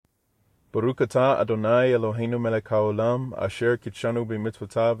Baruch atah Adonai Eloheinu melech haolam, asher kitshanu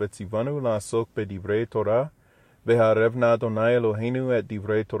b'mitzvotav v'tzivanu la'asok b'divrei Torah, v'harevna Adonai Eloheinu et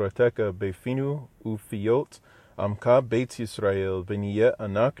divrei Torateka b'finu u'fiyot, amka beit Yisrael, v'niyeh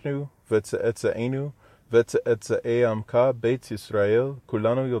anaknu, v'tze'etze'enu, v'tze'etze'e amka beit Yisrael,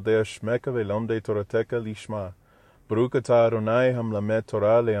 kulanu yodea shmeka v'lomdei Torateka lishma. Baruch atah Adonai hamlamed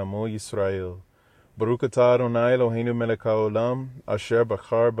Torah le'amo Yisrael. Baruch atah Adonai Eloheinu melech haolam, asher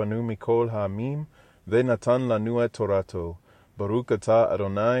bachar banu mikol ha'amim, ve'natan lanu et Torato. Baruch atah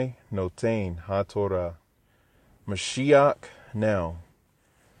Adonai noten ha'Torah. Mashiach now.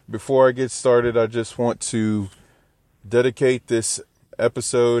 Before I get started, I just want to dedicate this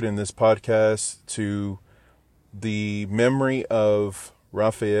episode and this podcast to the memory of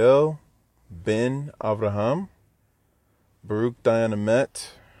Raphael ben Avraham, Baruch Dayan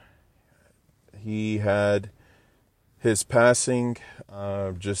Emet. He had his passing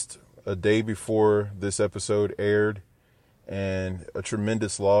just a day before this episode aired, and a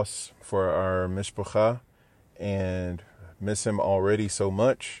tremendous loss for our mishpacha, and miss him already so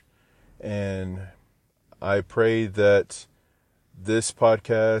much. And I pray that this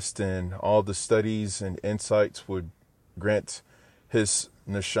podcast and all the studies and insights would grant his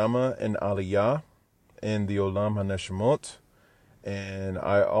neshama and aliyah in the Olam HaNeshamot. And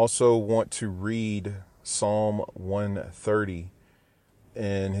I also want to read Psalm 130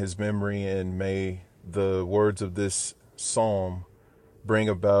 in his memory, and may the words of this psalm bring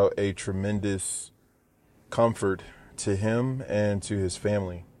about a tremendous comfort to him and to his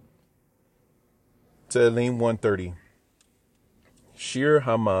family. Tehillim 130. Shir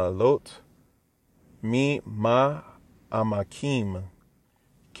Hamalot mi ma amakim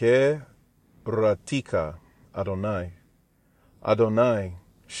ke ratika Adonai. Adonai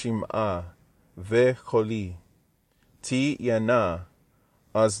Shim'a Vecholi Ti Yana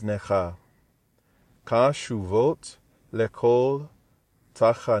Aznecha Ka Shuvot Lekol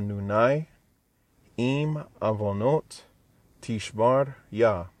Tachanunai Im Avonot Tishbar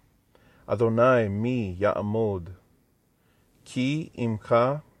Ya Adonai Mi Ya'amod Ki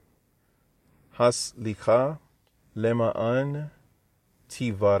Imcha Haslicha Lema'an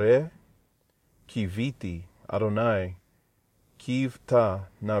Tivare Kiviti Adonai Kivta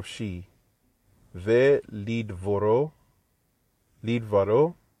nafshi ve lidvaro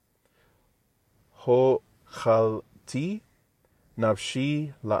ho chalti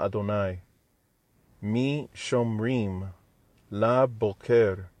nafshi la Adonai mi shomrim la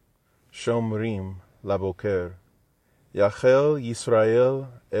boker shomrim la boker Yachel Yisrael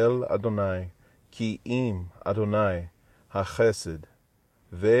el Adonai ki im Adonai hachesed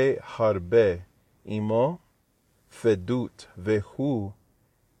ve harbe imo Fedut vehu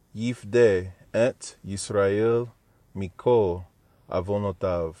yifde et Yisrael mikol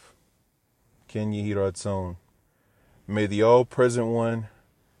avonotav. Ken Yehi Ratzon. May the all-present one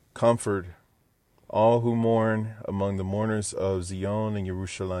comfort all who mourn among the mourners of Zion and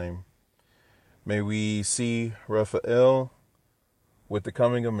Jerusalem. May we see Raphael with the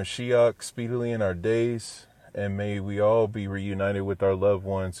coming of Mashiach speedily in our days, and may we all be reunited with our loved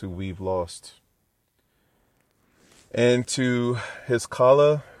ones who we've lost. And to his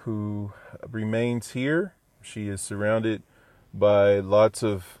Kala, who remains here, she is surrounded by lots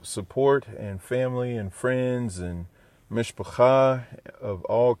of support and family and friends and mishpacha of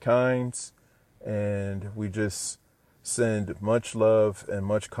all kinds. And we just send much love and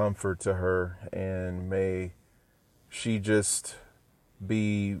much comfort to her. And may she just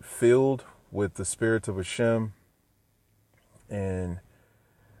be filled with the spirit of Hashem, and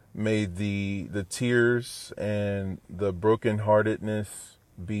may the tears and the brokenheartedness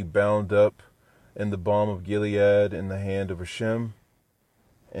be bound up in the balm of Gilead in the hand of Hashem.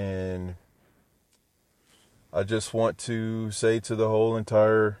 And I just want to say to the whole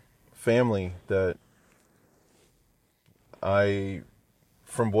entire family that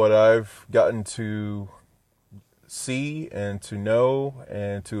from what I've gotten to see and to know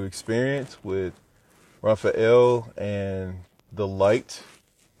and to experience with Raphael and the light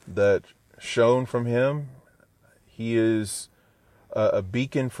that shone from him, he is a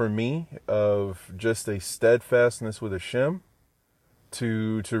beacon for me of just a steadfastness with Hashem,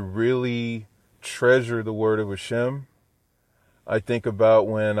 to really treasure the word of Hashem. I think about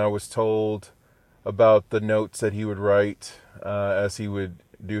when I was told about the notes that he would write as he would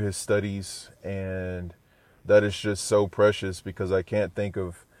do his studies, and that is just so precious, because I can't think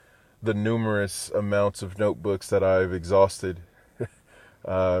of the numerous amounts of notebooks that I've exhausted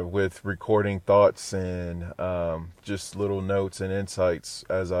with recording thoughts and just little notes and insights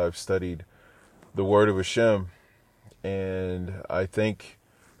as I've studied the word of Hashem. And I thank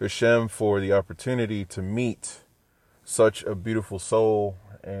Hashem for the opportunity to meet such a beautiful soul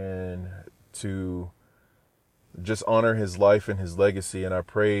and to just honor his life and his legacy. And I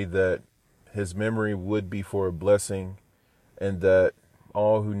pray that his memory would be for a blessing, and that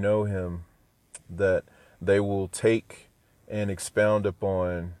all who know him, that they will take and expound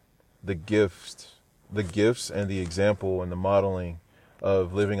upon the gifts and the example and the modeling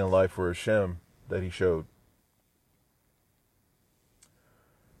of living a life for Hashem that he showed.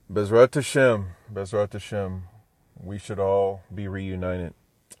 Bezrat Hashem, we should all be reunited.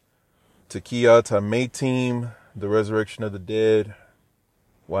 Tekiyat HaMetim, the resurrection of the dead.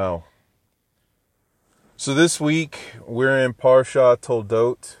 Wow. So this week we're in Parsha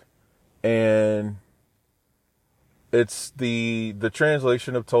Toldot, and it's the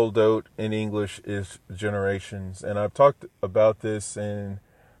translation of Toldot in English is generations. And I've talked about this in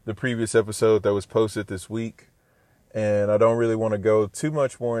the previous episode that was posted this week. And I don't really want to go too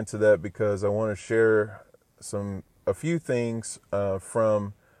much more into that because I want to share a few things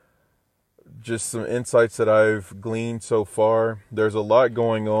from just some insights that I've gleaned so far. There's a lot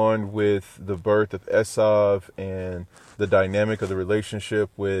going on with the birth of Esav and the dynamic of the relationship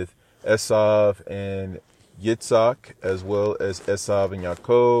with Esav and Yitzhak, as well as Esav and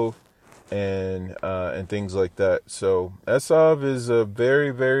Yaakov, and things like that. So Esav is a very,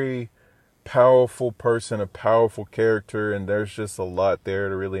 very powerful person, a powerful character, and there's just a lot there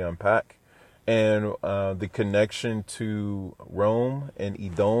to really unpack. And the connection to Rome and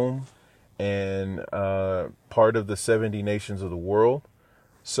Edom and part of the 70 nations of the world.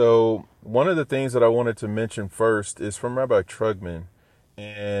 So one of the things that I wanted to mention first is from Rabbi Trugman,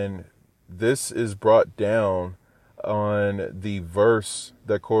 and this is brought down on the verse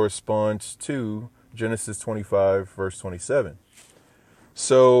that corresponds to Genesis 25, verse 27.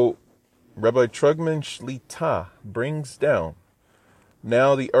 So Rabbi Trugman Shlita brings down,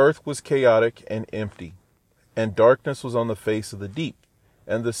 "Now the earth was chaotic and empty, and darkness was on the face of the deep,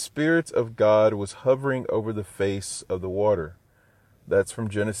 and the Spirit of God was hovering over the face of the water." That's from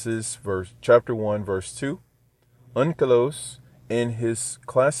Genesis chapter 1, verse 2. Onkelos, in his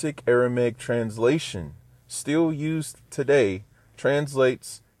classic Aramaic translation, still used today,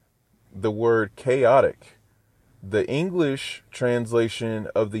 translates the word chaotic. The English translation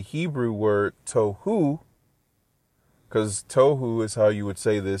of the Hebrew word tohu, because tohu is how you would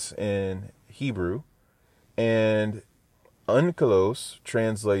say this in Hebrew, and Onkelos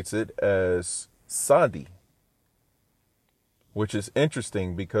translates it as sadi, which is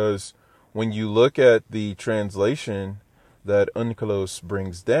interesting because when you look at the translation that Onkelos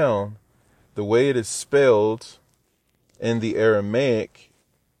brings down, the way it is spelled in the Aramaic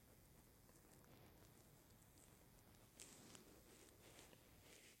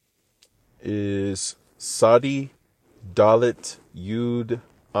is Sadi Dalit Yud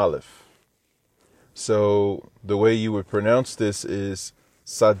Aleph. So the way you would pronounce this is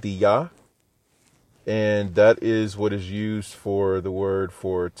Sadiyah, and that is what is used for the word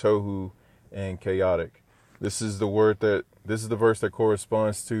for tohu and chaotic. This is the verse that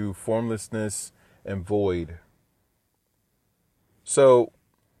corresponds to formlessness and void. So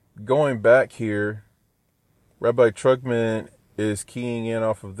going back here, Rabbi Trugman is keying in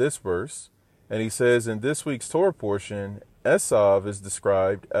off of this verse, and he says in this week's Torah portion, Esav is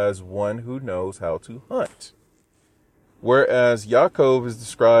described as one who knows how to hunt, whereas Yaakov is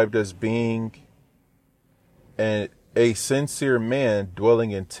described as being a sincere man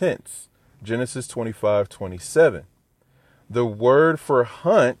dwelling in tents, Genesis 25:27. The word for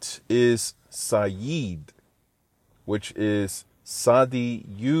hunt is sayid, which is Sadi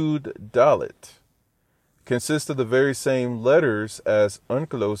Yud Dalit, consists of the very same letters as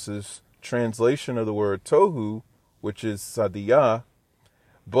Onkelos' translation of the word tohu, which is sadiyah,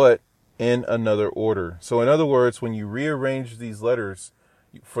 but in another order. So in other words, when you rearrange these letters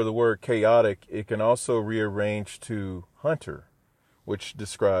for the word chaotic, it can also rearrange to hunter, which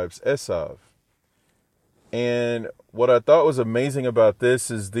describes Esav. And what I thought was amazing about this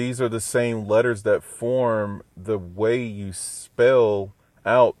is these are the same letters that form the way you spell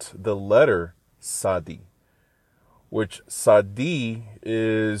out the letter Sadi, which Sadi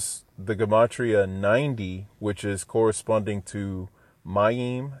is the gematria 90, which is corresponding to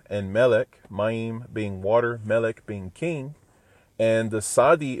Mayim and Melech, Mayim being water, Melech being king. And the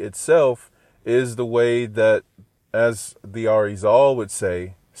Sadi itself is the way that, as the Arizal would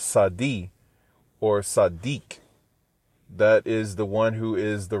say, Sadi or Sadiq. That is the one who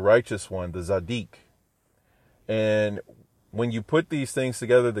is the righteous one, the Zadik. And when you put these things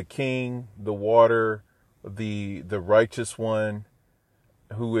together, the king, the water, the righteous one,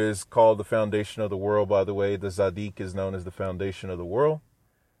 who is called the foundation of the world, by the way, the Zadik is known as the foundation of the world.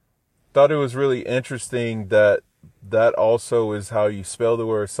 thought it was really interesting that that also is how you spell the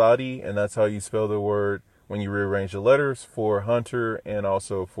word Sadi, and that's how you spell the word when you rearrange the letters for hunter and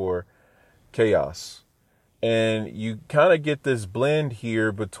also for chaos. And you kind of get this blend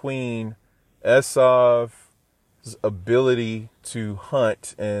here between Esav's ability to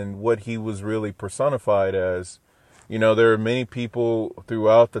hunt and what he was really personified as. You know, there are many people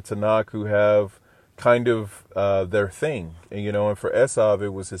throughout the Tanakh who have kind of their thing. And, you know, and for Esav, it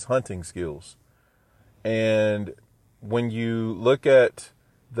was his hunting skills. And when you look at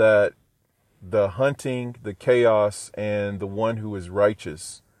that, the hunting, the chaos, and the one who is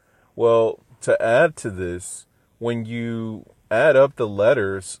righteous, well, to add to this, when you add up the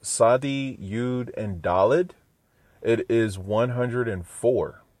letters, Sadi, Yud, and Dalid, it is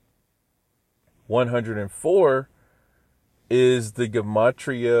 104. 104 is the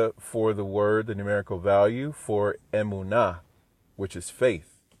gematria for the word, the numerical value for emunah, which is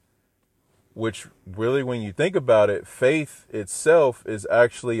faith. Which really, when you think about it, faith itself is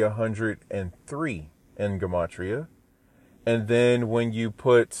actually 103 in gematria. And then when you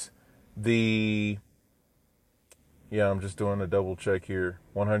put I'm just doing a double check here,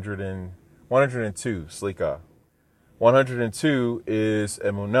 102, Slika. 102 is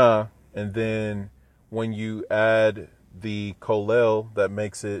emunah, and then when you add the kolel that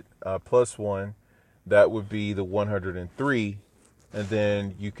makes it plus one, that would be the 103, and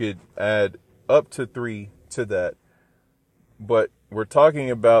then you could add up to 3 to that. But we're talking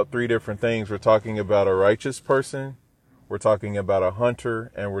about 3 different things. We're talking about a righteous person, we're talking about a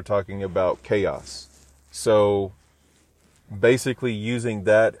hunter, and we're talking about chaos. So basically using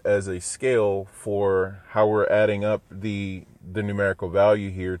that as a scale for how we're adding up the numerical value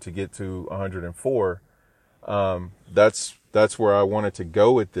here to get to 104. That's where I wanted to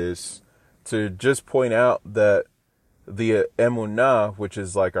go with this, to just point out that the emunah, which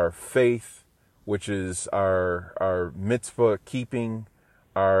is like our faith, which is our mitzvah keeping,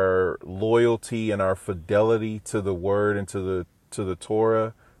 our loyalty and our fidelity to the word and to the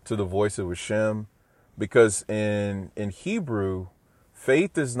Torah, to the voice of Hashem. Because in Hebrew,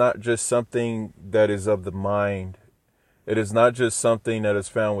 faith is not just something that is of the mind. It is not just something that is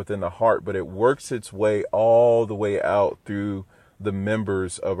found within the heart, but it works its way all the way out through the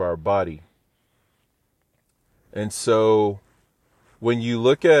members of our body. And so when you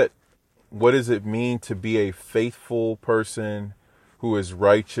look at what does it mean to be a faithful person who is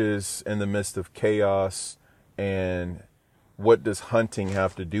righteous in the midst of chaos, and what does hunting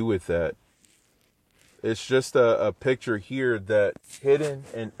have to do with that? It's just a picture here that hidden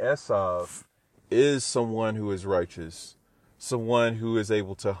in Esav is someone who is righteous, someone who is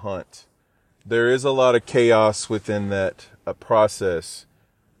able to hunt. There is a lot of chaos within that process.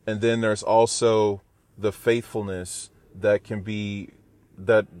 And then there's also the faithfulness that can be,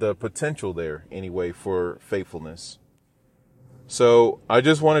 that the potential there anyway for faithfulness. So I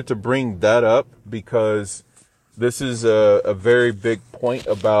just wanted to bring that up because this is a very big point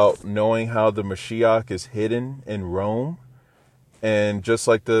about knowing how the Mashiach is hidden in Rome. And just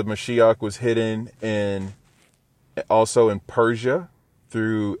like the Mashiach was hidden also in Persia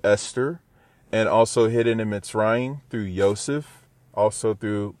through Esther, and also hidden in Mitzrayim through Yosef, also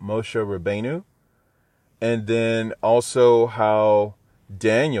through Moshe Rabbeinu. And then also how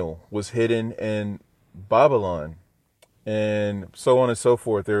Daniel was hidden in Babylon, and so on and so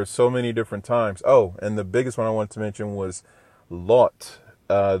forth. There are so many different times. Oh, and the biggest one I wanted to mention was Lot,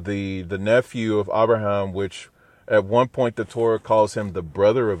 the nephew of Abraham, which at one point the Torah calls him the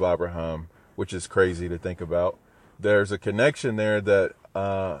brother of Abraham, which is crazy to think about. There's a connection there that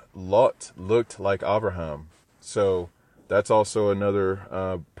Lot looked like Abraham. So that's also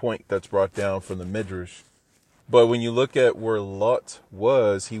another point that's brought down from the Midrash. But when you look at where Lot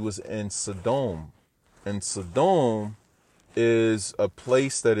was, he was in Sodom. And Sodom is a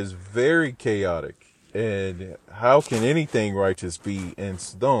place that is very chaotic. And how can anything righteous be in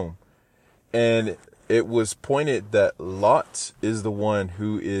Sodom? And it was pointed that Lot is the one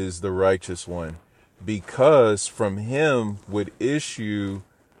who is the righteous one, because from him would issue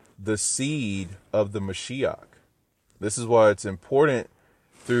the seed of the Mashiach. This is why it's important,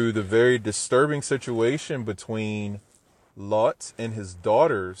 through the very disturbing situation between Lot and his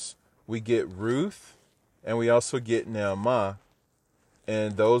daughters, we get Ruth and we also get Naamah.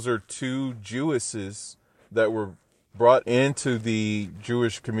 And those are 2 Jewesses that were brought into the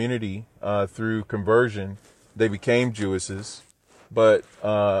Jewish community through conversion. They became Jewesses. But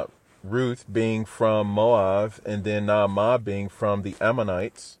Ruth being from Moab, and then Naamah being from the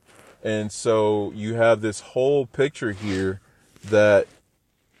Ammonites. And so you have this whole picture here that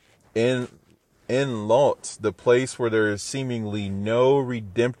in in Lot, the place where there is seemingly no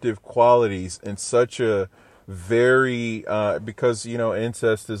redemptive qualities in such a very, because,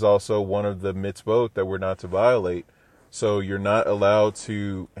 incest is also one of the mitzvot that we're not to violate. So you're not allowed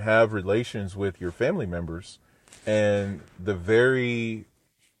to have relations with your family members. And the very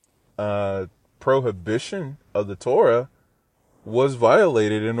prohibition of the Torah was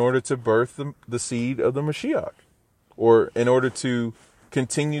violated in order to birth the seed of the Mashiach, or in order to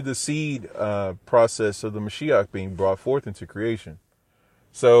continue the seed process of the Mashiach being brought forth into creation.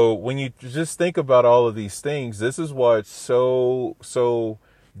 So when you just think about all of these things, this is why it's so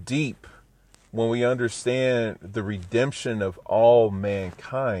deep when we understand the redemption of all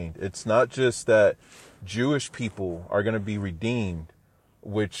mankind. It's not just that Jewish people are going to be redeemed,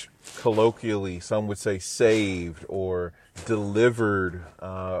 which colloquially some would say saved or delivered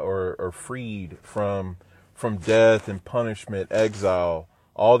or freed from death and punishment, exile,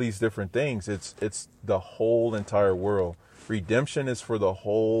 all these different things. It's the whole entire world. Redemption is for the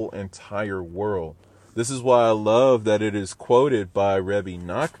whole entire world. This is why I love that it is quoted by Rebbe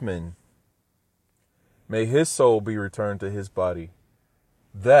Nachman, may his soul be returned to his body,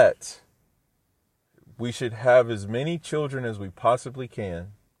 that we should have as many children as we possibly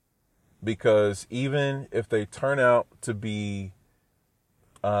can, because even if they turn out to be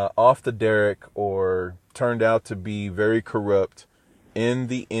off the derrick or turned out to be very corrupt, in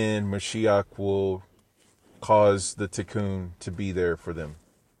the end, Mashiach will cause the tikkun to be there for them,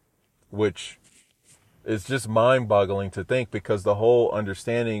 which is just mind-boggling to think, because the whole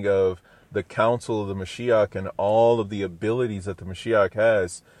understanding of the counsel of the Mashiach and all of the abilities that the Mashiach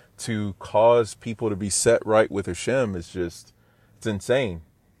has to cause people to be set right with Hashem is just, it's insane.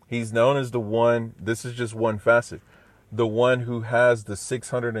 He's known as the one, this is just one facet, the one who has the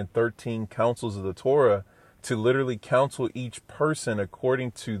 613 counsels of the Torah to literally counsel each person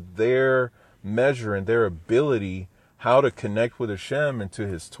according to their measure and their ability, how to connect with Hashem and to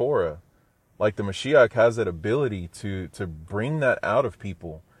his Torah. Like the Mashiach has that ability to bring that out of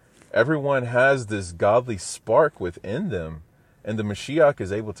people. Everyone has this godly spark within them, and the Mashiach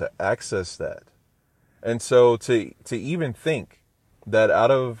is able to access that. And so to even think that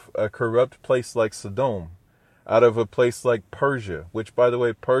out of a corrupt place like Sodom, out of a place like Persia, which, by the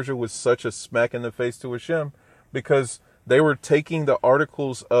way, Persia was such a smack in the face to Hashem, because they were taking the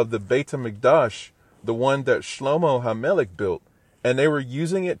articles of the Beit HaMikdash, the one that Shlomo HaMelech built, and they were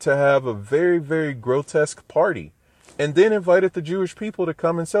using it to have a very, very grotesque party, and then invited the Jewish people to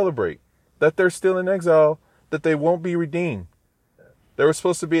come and celebrate that they're still in exile, that they won't be redeemed. There was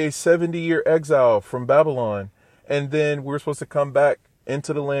supposed to be a 70-year exile from Babylon, and then we were supposed to come back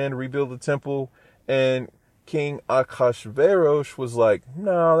into the land, rebuild the temple, and King Achashverosh was like,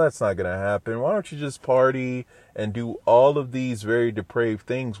 no, that's not going to happen. Why don't you just party and do all of these very depraved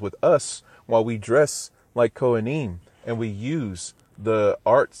things with us while we dress like Kohanim and we use the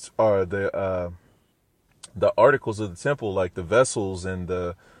arts or the articles of the temple, like the vessels and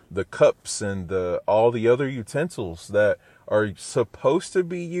the cups and all the other utensils that are supposed to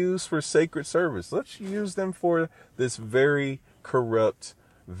be used for sacred service. Let's use them for this very corrupt,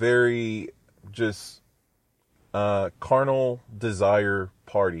 very just carnal desire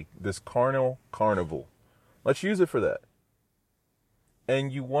party, this carnal carnival. Let's use it for that.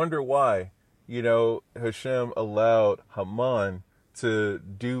 And you wonder why, Hashem allowed Haman to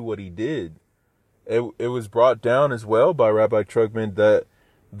do what he did. It was brought down as well by Rabbi Trugman that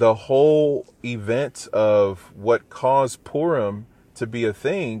the whole event of what caused Purim to be a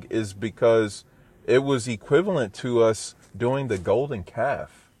thing is because it was equivalent to us doing the golden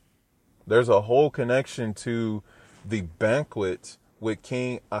calf. There's a whole connection to the banquet with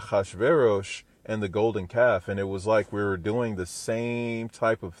King Achashverosh and the golden calf, and it was like we were doing the same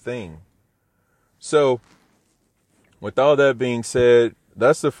type of thing. So, with all that being said,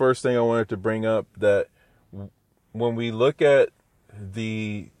 that's the first thing I wanted to bring up, that when we look at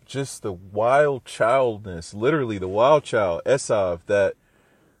the wild childness, literally the wild child, Esav, that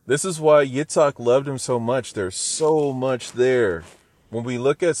this is why Yitzhak loved him so much. There's so much there. When we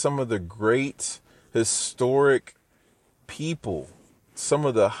look at some of the great historic people, some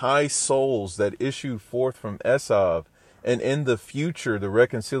of the high souls that issued forth from Esav, and in the future, the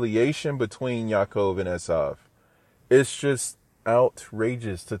reconciliation between Yaakov and Esav, it's just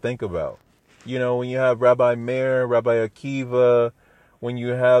outrageous to think about. When you have Rabbi Meir, Rabbi Akiva, when you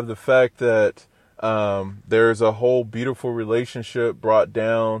have the fact that there's a whole beautiful relationship brought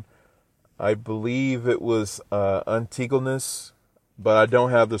down, I believe it was Antigonus, but I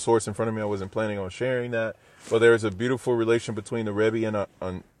don't have the source in front of me. I wasn't planning on sharing that. But there's a beautiful relation between the Rebbe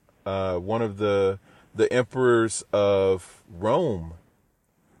and one of the emperors of Rome.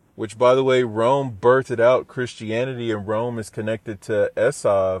 which, by the way, Rome birthed out Christianity, and Rome is connected to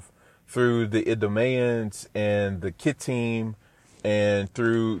Esav through the Idumeans and the Kittim, and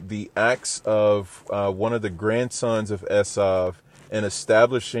through the acts of one of the grandsons of Esav, and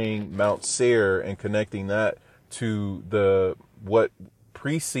establishing Mount Seir and connecting that to what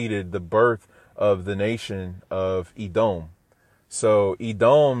preceded the birth of the nation of Edom. So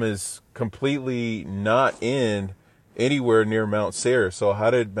Edom is completely not in anywhere near Mount Seir. So how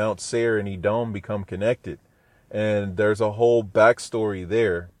did Mount Seir and Edom become connected? And there's a whole backstory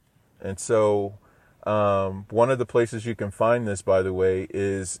there. And so one of the places you can find this, by the way,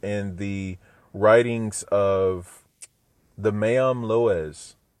 is in the writings of the Me'am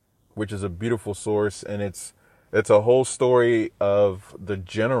Loez, which is a beautiful source. And it's a whole story of the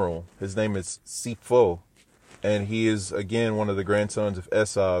general. His name is Sipho. And he is, again, one of the grandsons of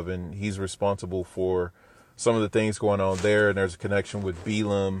Esav, and he's responsible for some of the things going on there. And there's a connection with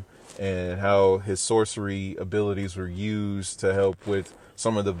Balaam and how his sorcery abilities were used to help with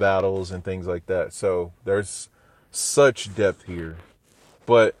some of the battles and things like that. So there's such depth here.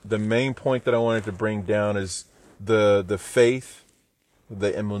 But the main point that I wanted to bring down is the faith,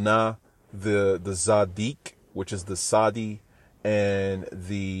 the emunah, the Zadik, which is the Sadi, and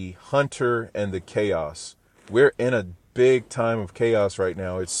the hunter and the chaos. We're in a big time of chaos right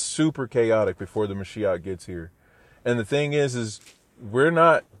now. It's super chaotic before the Mashiach gets here. And the thing is we're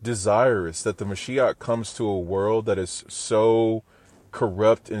not desirous that the Mashiach comes to a world that is so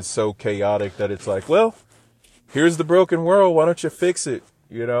corrupt and so chaotic that it's like, well, here's the broken world. Why don't you fix it?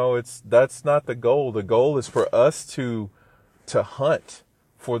 You know, that's not the goal. The goal is for us to hunt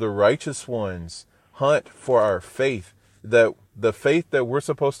for the righteous ones, hunt for our faith, that the faith that we're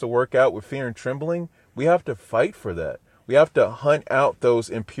supposed to work out with fear and trembling. We have to fight for that. We have to hunt out those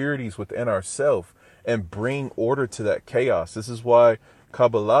impurities within ourselves and bring order to that chaos. This is why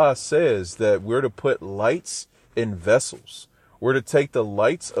Kabbalah says that we're to put lights in vessels. We're to take the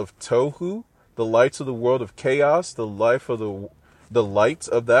lights of Tohu, the lights of the world of chaos, the lights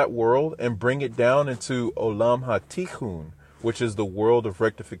of that world, and bring it down into Olam HaTikkun, which is the world of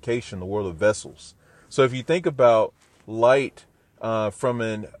rectification, the world of vessels. So if you think about light from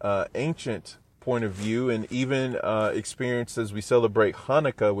an ancient point of view, and even experienced as we celebrate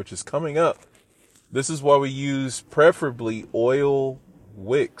Hanukkah, which is coming up, this is why we use preferably oil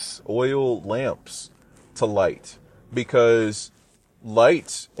wicks, oil lamps to light, because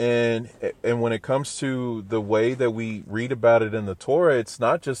light and when it comes to the way that we read about it in the Torah, it's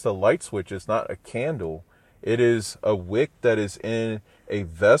not just a light switch, it's not a candle, it is a wick that is in a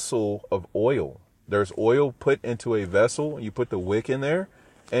vessel of oil. There's oil put into a vessel, you put the wick in there,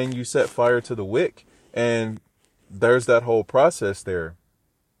 and you set fire to the wick, and there's that whole process there.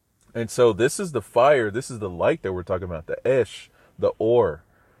 And so this is the fire, this is the light that we're talking about, the esh, the or.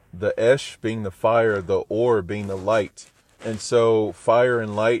 The esh being the fire, the or being the light. And so fire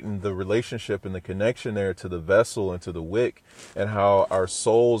and light and the relationship and the connection there to the vessel and to the wick, and how our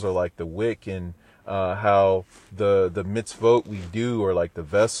souls are like the wick, and how the mitzvot we do are like the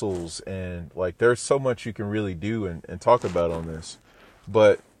vessels, and like there's so much you can really do and talk about on this.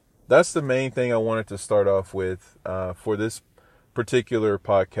 But that's the main thing I wanted to start off with for this particular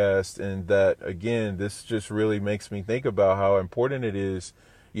podcast. And that, again, this just really makes me think about how important it is,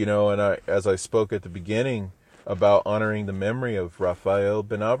 you know, and as I spoke at the beginning about honoring the memory of Raphael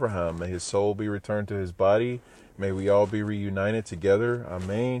ben Abraham. May his soul be returned to his body. May we all be reunited together.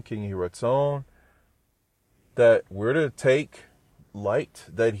 Amen. King Hiratzon. That we're to take light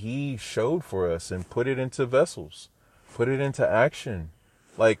that he showed for us and put it into vessels, put it into action.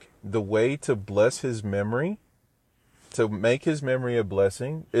 Like, the way to bless his memory, to make his memory a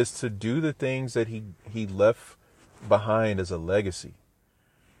blessing, is to do the things that he left behind as a legacy.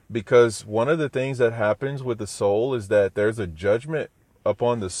 Because one of the things that happens with the soul is that there's a judgment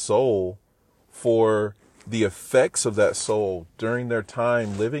upon the soul for the effects of that soul during their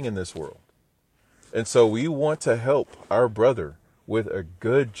time living in this world. And so we want to help our brother with a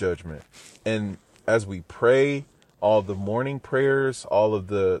good judgment. And as we pray, all the morning prayers, all of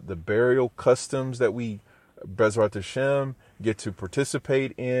the burial customs that we, Bezrat Hashem, get to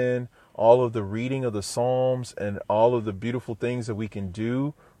participate in, all of the reading of the Psalms, and all of the beautiful things that we can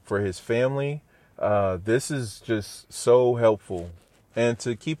do for his family. This is just so helpful. And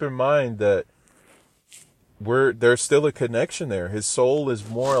to keep in mind that there's still a connection there. His soul is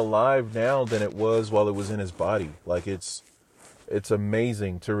more alive now than it was while it was in his body. Like, it's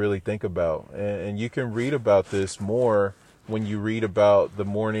amazing to really think about. And you can read about this more when you read about the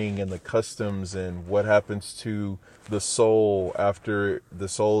mourning and the customs and what happens to the soul after the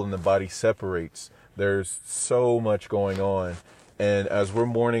soul and the body separates. There's so much going on. And as we're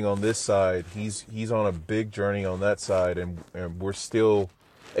mourning on this side, he's on a big journey on that side, and we're still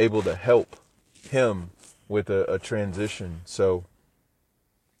able to help him with a transition. So,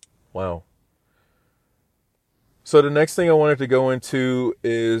 wow. So the next thing I wanted to go into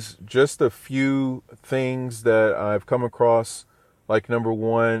is just a few things that I've come across. Like number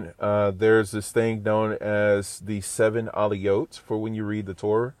one, there's this thing known as the 7 aliyot for when you read the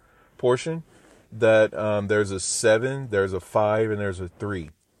Torah portion. That there's a 7, there's a 5, and there's a 3,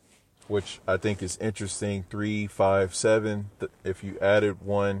 which I think is interesting. 3, 5, 7. If you added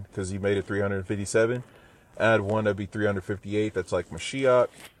 1, because he made it 357, add 1, that'd be 358. That's like Mashiach.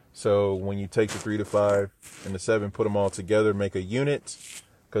 So when you take the 3, the 5, and the 7, put them all together, make a unit.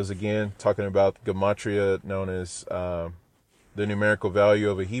 Because again, talking about gematria, known as the numerical value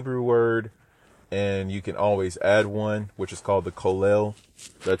of a Hebrew word. And you can always add 1, which is called the kolel.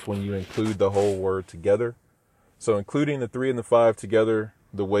 That's when you include the whole word together. So including the 3 and the 5 together,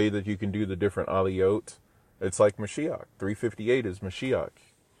 the way that you can do the different aliyot, it's like Mashiach. 358 is Mashiach.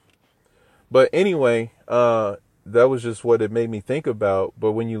 But anyway, that was just what it made me think about.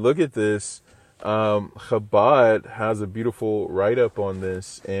 But when you look at this, Chabad has a beautiful write-up on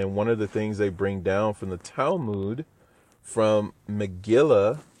this. And one of the things they bring down from the Talmud, from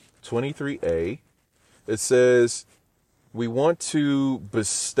Megillah 23a, it says, we want to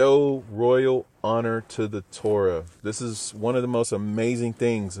bestow royal honor to the Torah. This is one of the most amazing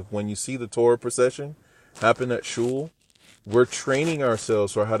things. When you see the Torah procession happen at Shul, we're training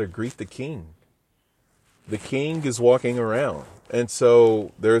ourselves for how to greet the king. The king is walking around. And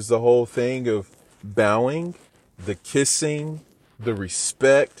so there's the whole thing of bowing, the kissing, the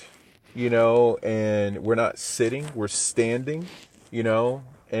respect, and we're not sitting, we're standing,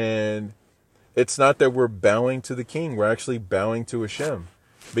 and it's not that we're bowing to the king. We're actually bowing to Hashem,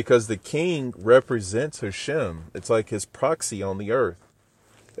 because the king represents Hashem. It's like his proxy on the earth.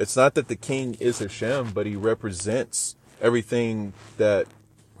 It's not that the king is Hashem, but he represents everything that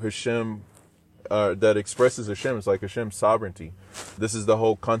Hashem, that expresses Hashem. It's like Hashem's sovereignty. This is the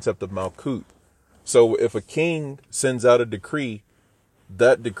whole concept of Malkut. So if a king sends out a decree,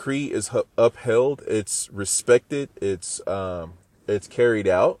 that decree is upheld. It's respected. It's carried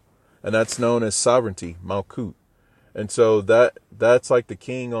out, and that's known as sovereignty, Malkut. And so that's like the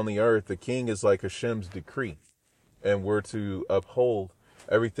king on the earth. The king is like Hashem's decree, and we're to uphold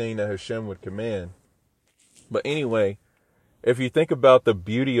everything that Hashem would command. But anyway, if you think about the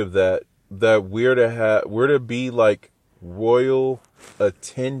beauty of that we're to be like royal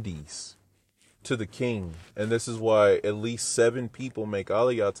attendees to the king. And this is why at least 7 people make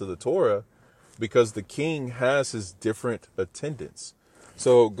aliyah to the Torah, because the king has his different attendants.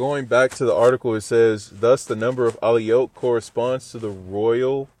 So going back to the article, it says, thus the number of aliyot corresponds to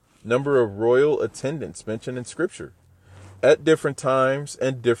the number of royal attendants mentioned in Scripture. At different times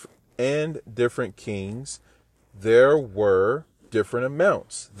and different kings, there were different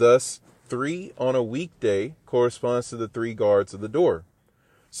amounts. Thus, 3 on a weekday corresponds to the 3 guards of the door.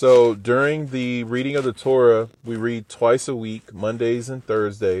 So during the reading of the Torah, we read twice a week, Mondays and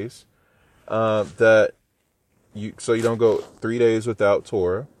Thursdays, so you don't go 3 days without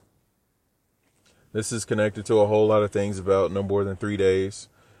Torah. This is connected to a whole lot of things about no more than 3 days.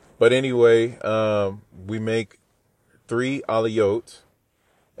 But anyway, we make 3 aliyot,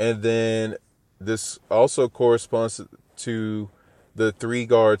 and then this also corresponds to the 3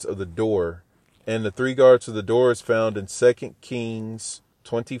 guards of the door. And the 3 guards of the door is found in 2 Kings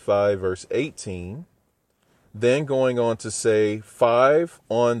 25, verse 18. Then going on to say 5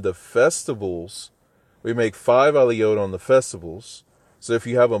 on the festivals. We make 5 aliyot on the festivals. So if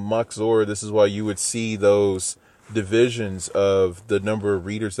you have a machzor, this is why you would see those divisions of the number of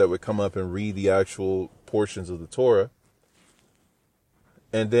readers that would come up and read the actual portions of the Torah.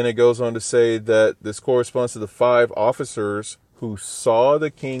 And then it goes on to say that this corresponds to the 5 officers who saw the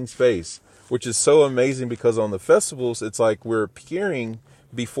king's face, which is so amazing, because on the festivals, it's like we're appearing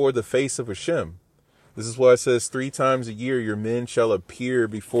before the face of Hashem. This is why it says 3 times a year your men shall appear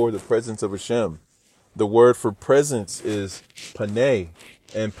before the presence of Hashem. The word for presence is paneh,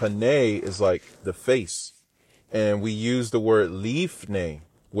 and paneh is like the face. And we use the word lifnei,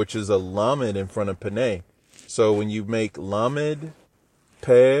 which is a lamed in front of paneh. So when you make lamed,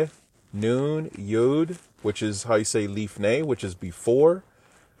 peh, nun, yud, which is how you say lifnei, which is before,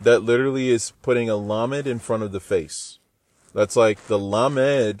 that literally is putting a lamed in front of the face. That's like the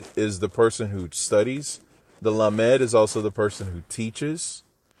lamed is the person who studies. The lamed is also the person who teaches.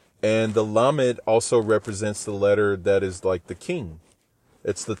 And the lamed also represents the letter that is like the king.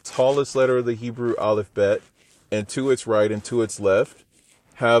 It's the tallest letter of the Hebrew alphabet. And to its right and to its left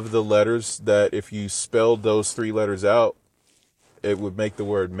have the letters that if you spelled those 3 letters out, it would make the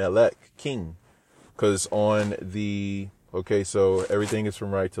word melech, king. Because on the, okay, so everything is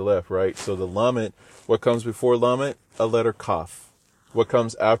from right to left, right? So the lamet, what comes before lamet? A letter kaf. What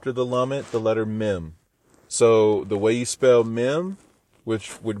comes after the lamet? The letter mem. So the way you spell mem,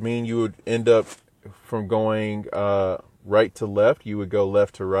 which would mean you would end up from going right to left, you would go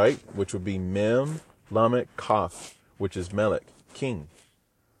left to right, which would be mem, lamet, kaf, which is melech, king.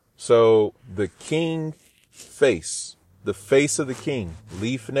 So the king face, the face of the king,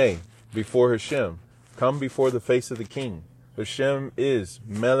 lifnei, before Hashem, come before the face of the king. Hashem is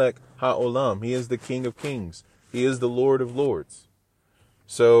melech ha'olam. He is the king of kings. He is the Lord of lords.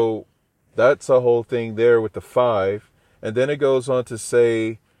 So that's a whole thing there with the 5. And then it goes on to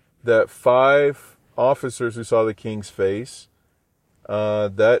say that 5 officers who saw the king's face,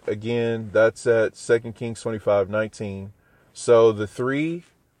 that again, that's at 2 Kings 25:19. So the 3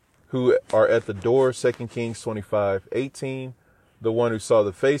 who are at the door, 2 Kings 25:18. The one who saw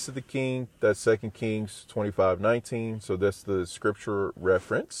the face of the king, that's 2 Kings 25:19. So that's the scripture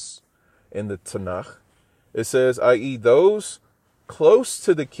reference in the Tanakh. It says, i.e. those close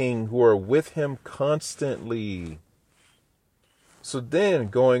to the king who are with him constantly. So then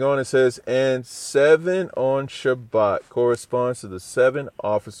going on, it says, and 7 on Shabbat corresponds to the 7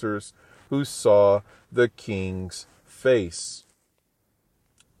 officers who saw the king's face.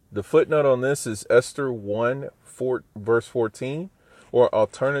 The footnote on this is Esther 1, verse 14, or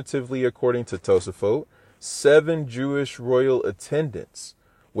alternatively, according to Tosafot, 7 Jewish royal attendants,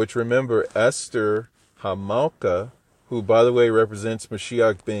 which remember Esther Hamalka, who, by the way, represents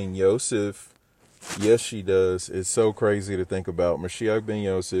Mashiach ben Yosef. Yes, she does. It's so crazy to think about. Mashiach ben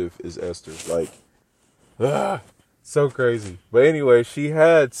Yosef is Esther. Like, so crazy. But anyway, she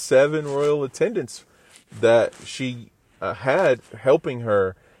had 7 royal attendants that she had helping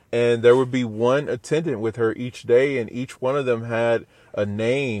her. And there would be 1 attendant with her each day. And each one of them had a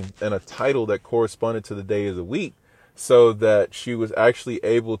name and a title that corresponded to the day of the week. So that she was actually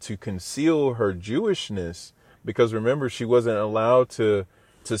able to conceal her Jewishness. Because remember, she wasn't allowed to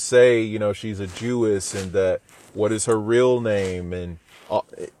say, you know, she's a Jewess and that what is her real name. And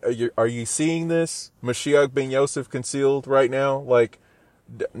are you seeing this? Mashiach ben Yosef concealed right now? Like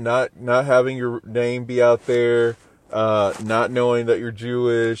not having your name be out there, not knowing that you're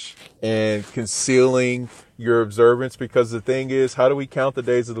Jewish and concealing your observance. Because the thing is, how do we count the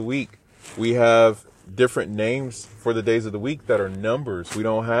days of the week? We have different names for the days of the week that are numbers. We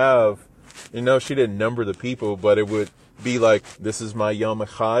don't have, you know, she didn't number the people, but it would be like, this is my Yom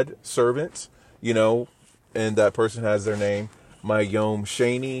Echad servant, you know, and that person has their name. My Yom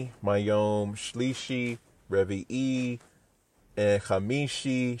Sheni, my Yom Shlishi, Revi'i, and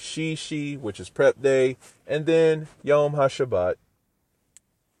Chamishi, Shishi, which is prep day, and then Yom HaShabbat.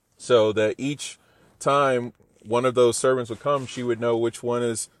 So that each time one of those servants would come, she would know which one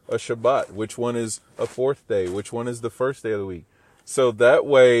is a Shabbat, which one is a 4th day, which one is the first day of the week. So that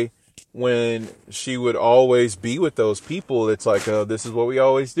way, when she would always be with those people, it's like, this is what we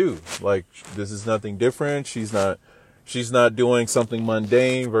always do. Like, this is nothing different. She's not doing something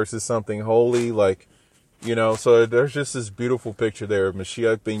mundane versus something holy. Like, you know, so there's just this beautiful picture there of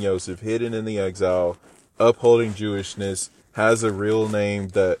Mashiach ben Yosef hidden in the exile, upholding Jewishness, has a real name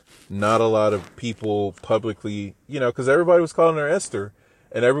that not a lot of people publicly, you know, because everybody was calling her Esther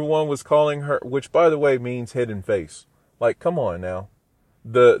and everyone was calling her, which by the way means hidden face. Like, come on now.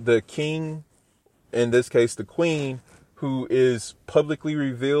 The king, in this case, the queen, who is publicly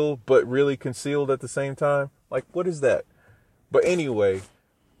revealed, but really concealed at the same time. Like, what is that? But anyway,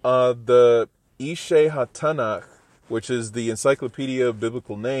 the Ishe HaTanakh, which is the Encyclopedia of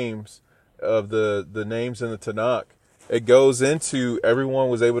Biblical Names, of the names in the Tanakh, it goes into everyone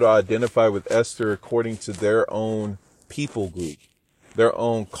was able to identify with Esther according to their own people group, their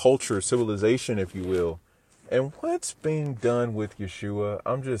own culture, civilization, if you will. And what's being done with Yeshua?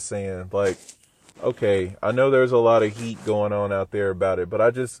 I'm just saying, like, okay, I know there's a lot of heat going on out there about it, but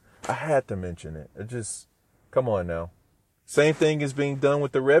I had to mention it. It just, come on now. Same thing is being done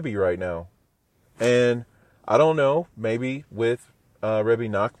with the Rebbe right now. And I don't know, maybe with Rebbe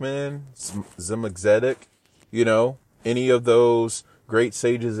Nachman, Tzemach Tzedek, you know, any of those great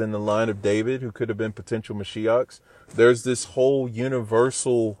sages in the line of David who could have been potential Mashiachs. There's this whole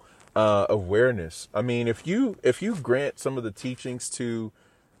universal awareness. I mean, if you grant some of the teachings to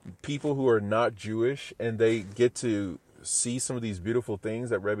people who are not Jewish and they get to see some of these beautiful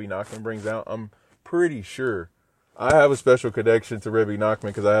things that Rebbe Nachman brings out, I'm pretty sure. I have a special connection to Rebbe Nachman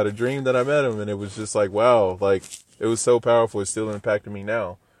because I had a dream that I met him and it was just like, wow, like it was so powerful. It's still impacting me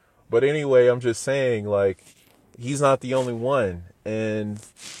now. But anyway, I'm just saying, like, he's not the only one. And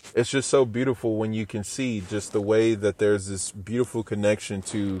it's just so beautiful when you can see just the way that there's this beautiful connection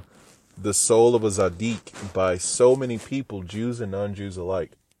to the soul of a Zadik by so many people, Jews and non-Jews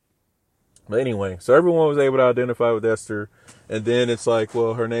alike. But anyway, so everyone was able to identify with Esther. And then it's like,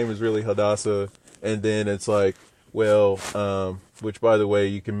 well, her name is really Hadassah. And then it's like, well, which by the way,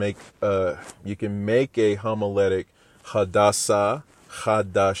 you can make a homiletic Hadassah,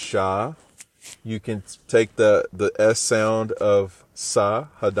 Hadashah. You can take the S sound of Sa,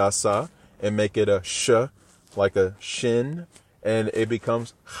 Hadassah, and make it a Sh, like a Shin, and it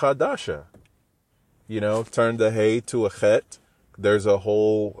becomes Hadasha. Turn the Hey to a Chet. There's a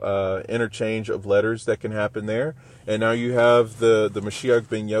whole interchange of letters that can happen there. And now you have the Mashiach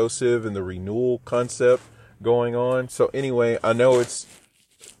ben Yosef and the renewal concept going on. So anyway, I know it's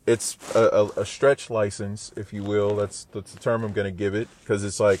a stretch license, if you will. That's the term I'm going to give it, because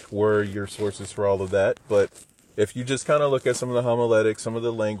it's like, where are your sources for all of that? But if you just kind of look at some of the homiletics, some of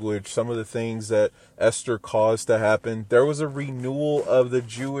the language, some of the things that Esther caused to happen, there was a renewal of the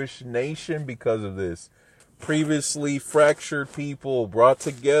Jewish nation because of this. Previously fractured people brought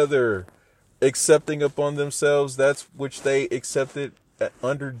together, accepting upon themselves that which they accepted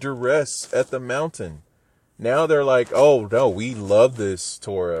under duress at the mountain. Now they're like, oh no, we love this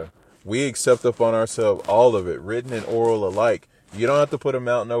Torah. We accept upon ourselves all of it, written and oral alike. You don't have to put a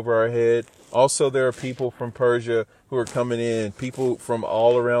mountain over our head. Also, there are people from Persia who are coming in, people from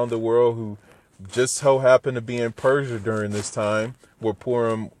all around the world who just so happen to be in Persia during this time where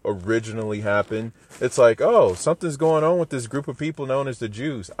Purim originally happened. It's like, oh, something's going on with this group of people known as the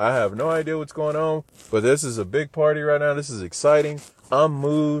Jews. I have no idea what's going on, but this is a big party right now. This is exciting. I'm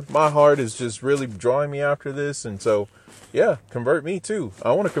moved. My heart is just really drawing me after this. And so, yeah, convert me too.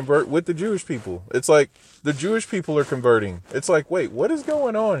 I want to convert with the Jewish people. It's like the Jewish people are converting. It's like, wait, what is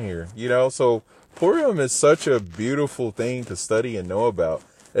going on here? So Purim is such a beautiful thing to study and know about.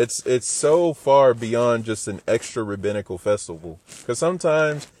 It's so far beyond just an extra rabbinical festival. Because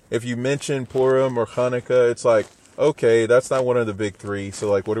sometimes if you mention Purim or Hanukkah, it's like, okay, that's not one of the big three. So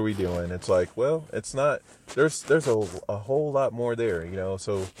like, what are we doing? It's like, well, it's not. There's a whole lot more there,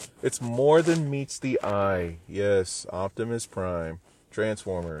 So it's more than meets the eye. Yes, Optimus Prime,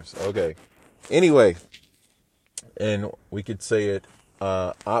 Transformers. Okay. Anyway, and we could say it,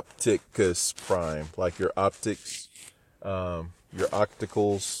 Opticus Prime, like your optics, your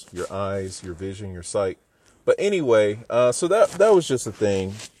opticals, your eyes, your vision, your sight. But anyway, so that was just a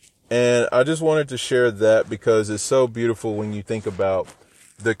thing. And I just wanted to share that because it's so beautiful when you think about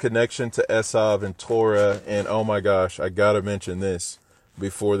the connection to Esav and Torah. And oh my gosh, I got to mention this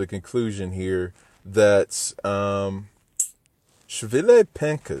before the conclusion here, that Shvile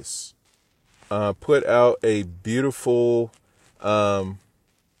Pinchas put out a beautiful write-up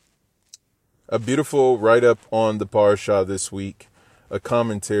on the Parsha this week, a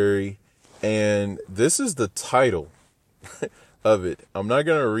commentary, and this is the title of it. I'm not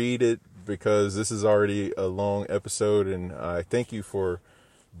going to read it because this is already a long episode, and I thank you for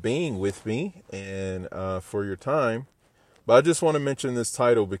being with me and for your time. But I just want to mention this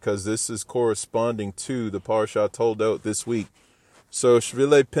title because this is corresponding to the Parsha Toldot this week. So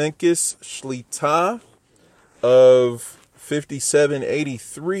Shvile Pinchas Shlita of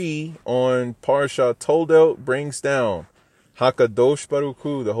 5783 on Parsha Toldot brings down Hakadosh Baruch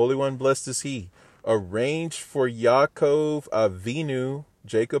Hu, the Holy One, blessed is He, arranged for Yaakov Avinu,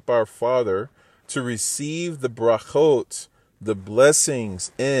 Jacob our father, to receive the brachot, the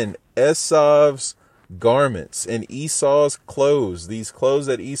blessings, in Esav's garments and Esau's clothes. These clothes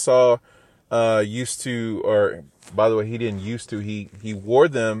that Esau used to, or by the way, he didn't used to, he wore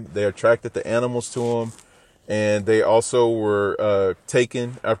them. They attracted the animals to him. And they also were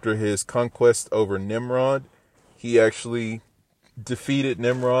taken after his conquest over Nimrod. He actually defeated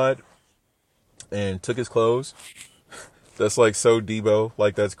Nimrod and took his clothes. That's like so Debo,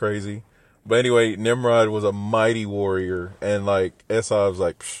 like that's crazy. But anyway, Nimrod was a mighty warrior, and like Esau's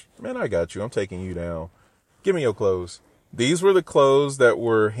like, man, I got you. I'm taking you down. Give me your clothes. These were the clothes that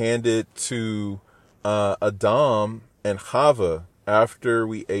were handed to Adam and Chava after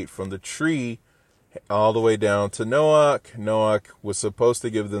we ate from the tree, all the way down to Noach. Noach was supposed to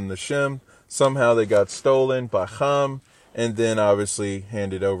give them the Shem. Somehow they got stolen by Ham, and then obviously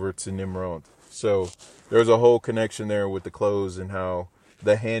handed over to Nimrod. So there's a whole connection there with the clothes and how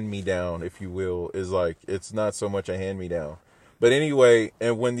the hand-me-down, if you will, is like, it's not so much a hand-me-down. But anyway,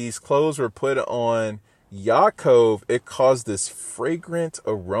 and when these clothes were put on Yaakov, it caused this fragrant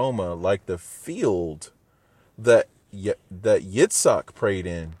aroma like the field that Yitzhak prayed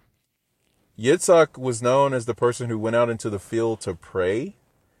in. Yitzhak was known as the person who went out into the field to pray.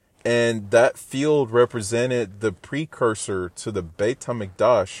 And that field represented the precursor to the Beit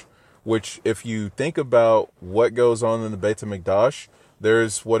HaMikdash, which, if you think about what goes on in the Beit HaMikdash,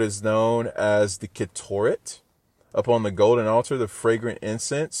 there's what is known as the Ketoret upon the golden altar, the fragrant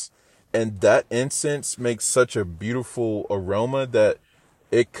incense. And that incense makes such a beautiful aroma that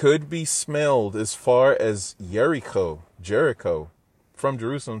it could be smelled as far as Jericho, from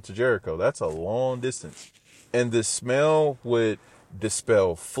Jerusalem to Jericho. That's a long distance. And the smell would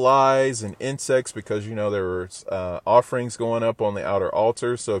dispel flies and insects because, there were offerings going up on the outer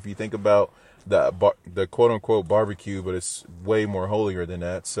altar. So if you think about the quote unquote barbecue, but it's way more holier than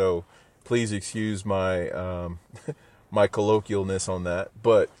that. So please excuse my, my colloquialness on that.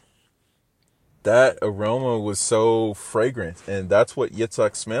 But that aroma was so fragrant, and that's what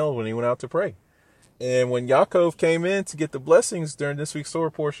Yitzhak smelled when he went out to pray. And when Yaakov came in to get the blessings during this week's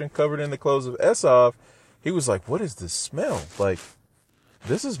Torah portion, covered in the clothes of Esav, he was like, what is this smell? Like,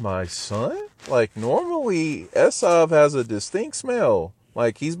 this is my son? Like, normally Esav has a distinct smell.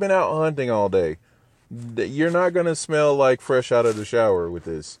 Like, he's been out hunting all day. You're not going to smell like fresh out of the shower with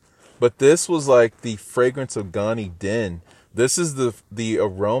this. But this was like the fragrance of Gani Din. This is the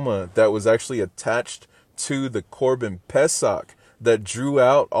aroma that was actually attached to the Korban Pesach that drew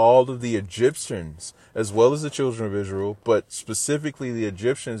out all of the Egyptians as well as the children of Israel, but specifically the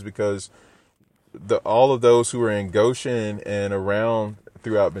Egyptians, because all of those who were in Goshen and around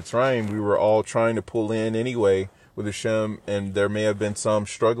throughout Mitzrayim, we were all trying to pull in anyway with Hashem, and there may have been some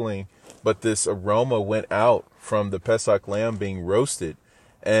struggling, but this aroma went out from the Pesach lamb being roasted.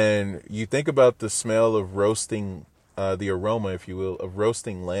 And you think about the smell of roasting, the aroma, if you will, of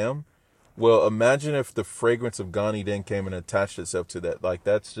roasting lamb. Well, imagine if the fragrance of Gani Din came and attached itself to that. Like,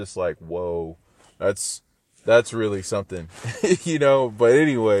 that's just like, whoa, that's really something, But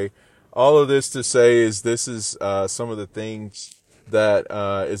anyway, all of this to say is this is some of the things that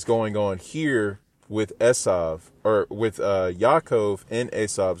is going on here with Esav, or with Yaakov in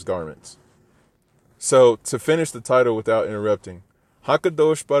Esav's garments. So to finish the title without interrupting,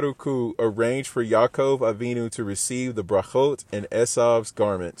 Hakadosh Baruch Hu arranged for Yaakov Avinu to receive the brachot in Esav's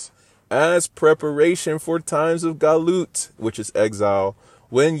garments as preparation for times of galut, which is exile,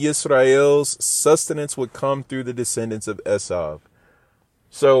 when Yisrael's sustenance would come through the descendants of Esav.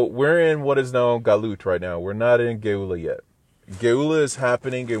 So we're in what is known galut right now. We're not in Geula yet. Geula is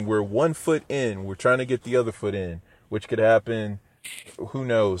happening, and we're 1 foot in. We're trying to get the other foot in, which could happen, who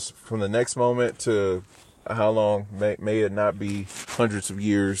knows, from the next moment to how long. May it not be hundreds of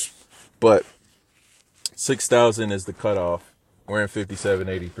years, but 6,000 is the cutoff. We're in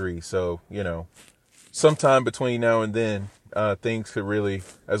 5783, so sometime between now and then, things could really,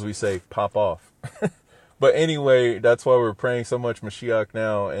 as we say, pop off. But anyway, that's why we're praying so much Mashiach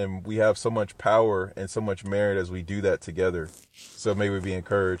now, and we have so much power and so much merit as we do that together. So may we be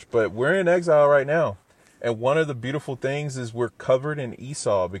encouraged. But we're in exile right now. And one of the beautiful things is we're covered in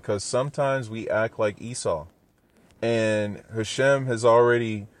Esau, because sometimes we act like Esau. And Hashem has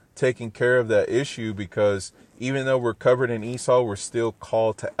already taken care of that issue, because even though we're covered in Esau, we're still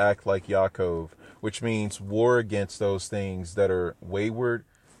called to act like Yaakov, which means war against those things that are wayward,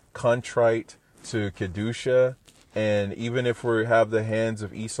 contrite, to Kedusha. And even if we have the hands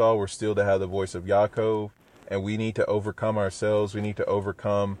of Esau, we're still to have the voice of Yaakov. And we need to overcome ourselves. We need to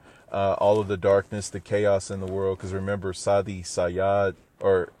overcome all of the darkness, the chaos in the world. Because remember, Sayyid,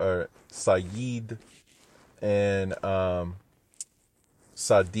 and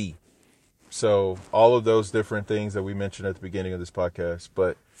Sadi. So all of those different things that we mentioned at the beginning of this podcast.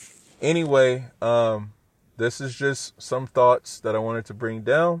 But anyway, this is just some thoughts that I wanted to bring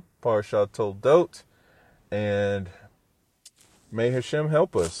down. Parashat Toldot, and may Hashem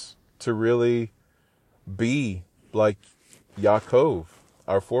help us to really be like Yaakov,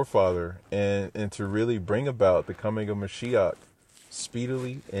 our forefather, and to really bring about the coming of Mashiach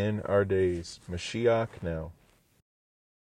speedily in our days. Mashiach now.